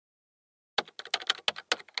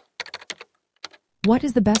What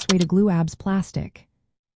is the best way to glue ABS plastic?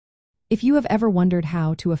 If you have ever wondered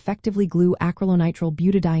how to effectively glue acrylonitrile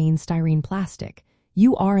butadiene styrene plastic,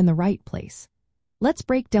 you are in the right place. Let's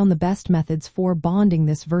break down the best methods for bonding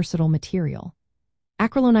this versatile material.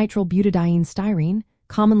 Acrylonitrile butadiene styrene,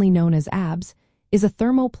 commonly known as ABS, is a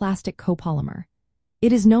thermoplastic copolymer.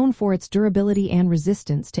 It is known for its durability and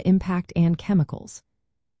resistance to impact and chemicals.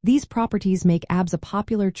 These properties make ABS a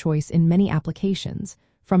popular choice in many applications,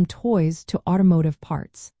 from toys to automotive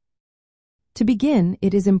parts. To begin,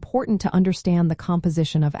 it is important to understand the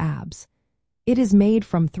composition of ABS. It is made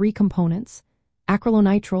from three components: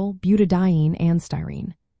 acrylonitrile, butadiene, and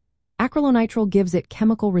styrene. Acrylonitrile gives it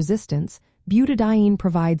chemical resistance, butadiene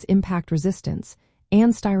provides impact resistance,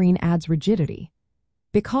 and styrene adds rigidity.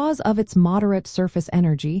 Because of its moderate surface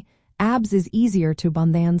energy, ABS is easier to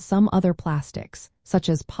bond than some other plastics, such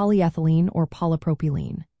as polyethylene or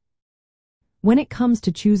polypropylene. When it comes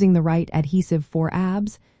to choosing the right adhesive for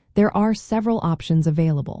ABS, there are several options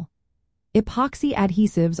available. Epoxy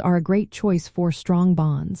adhesives are a great choice for strong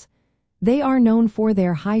bonds. They are known for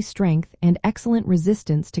their high strength and excellent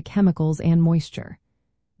resistance to chemicals and moisture.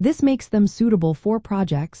 This makes them suitable for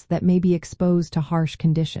projects that may be exposed to harsh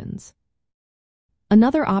conditions.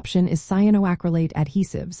 Another option is cyanoacrylate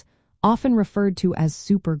adhesives, often referred to as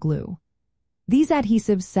super glue. These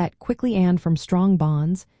adhesives set quickly and from strong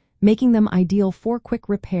bonds, making them ideal for quick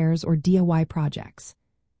repairs or DIY projects.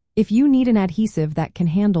 If you need an adhesive that can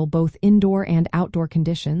handle both indoor and outdoor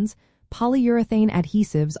conditions, polyurethane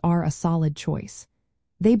adhesives are a solid choice.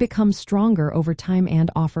 They become stronger over time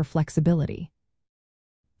and offer flexibility.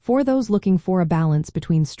 For those looking for a balance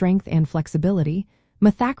between strength and flexibility,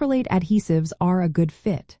 methacrylate adhesives are a good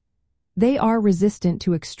fit. They are resistant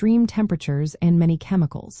to extreme temperatures and many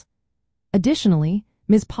chemicals. Additionally,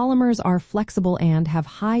 polymers are flexible and have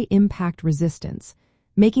high impact resistance,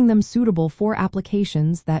 making them suitable for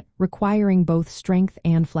applications that requiring both strength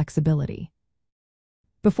and flexibility.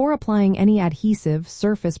 Before applying any adhesive,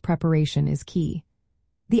 surface preparation is key.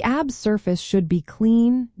 The ABS surface should be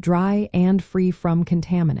clean, dry, and free from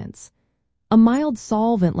contaminants. A mild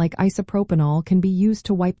solvent like isopropanol can be used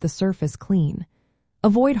to wipe the surface clean.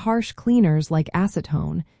 Avoid harsh cleaners like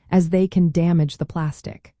acetone, as they can damage the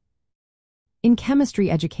plastic. In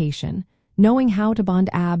chemistry education, knowing how to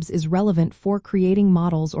bond ABS is relevant for creating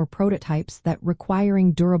models or prototypes that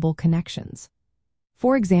requiring durable connections.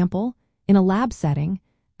 For example, in a lab setting,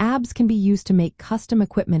 ABS can be used to make custom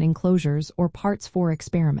equipment enclosures or parts for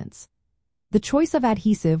experiments. The choice of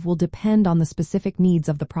adhesive will depend on the specific needs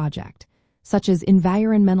of the project, such as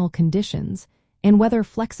environmental conditions and whether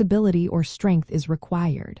flexibility or strength is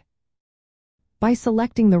required. By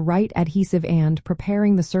selecting the right adhesive and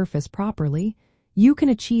preparing the surface properly, you can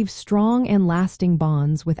achieve strong and lasting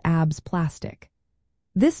bonds with ABS plastic.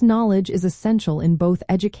 This knowledge is essential in both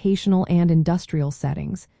educational and industrial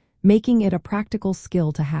settings, making it a practical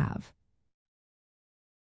skill to have.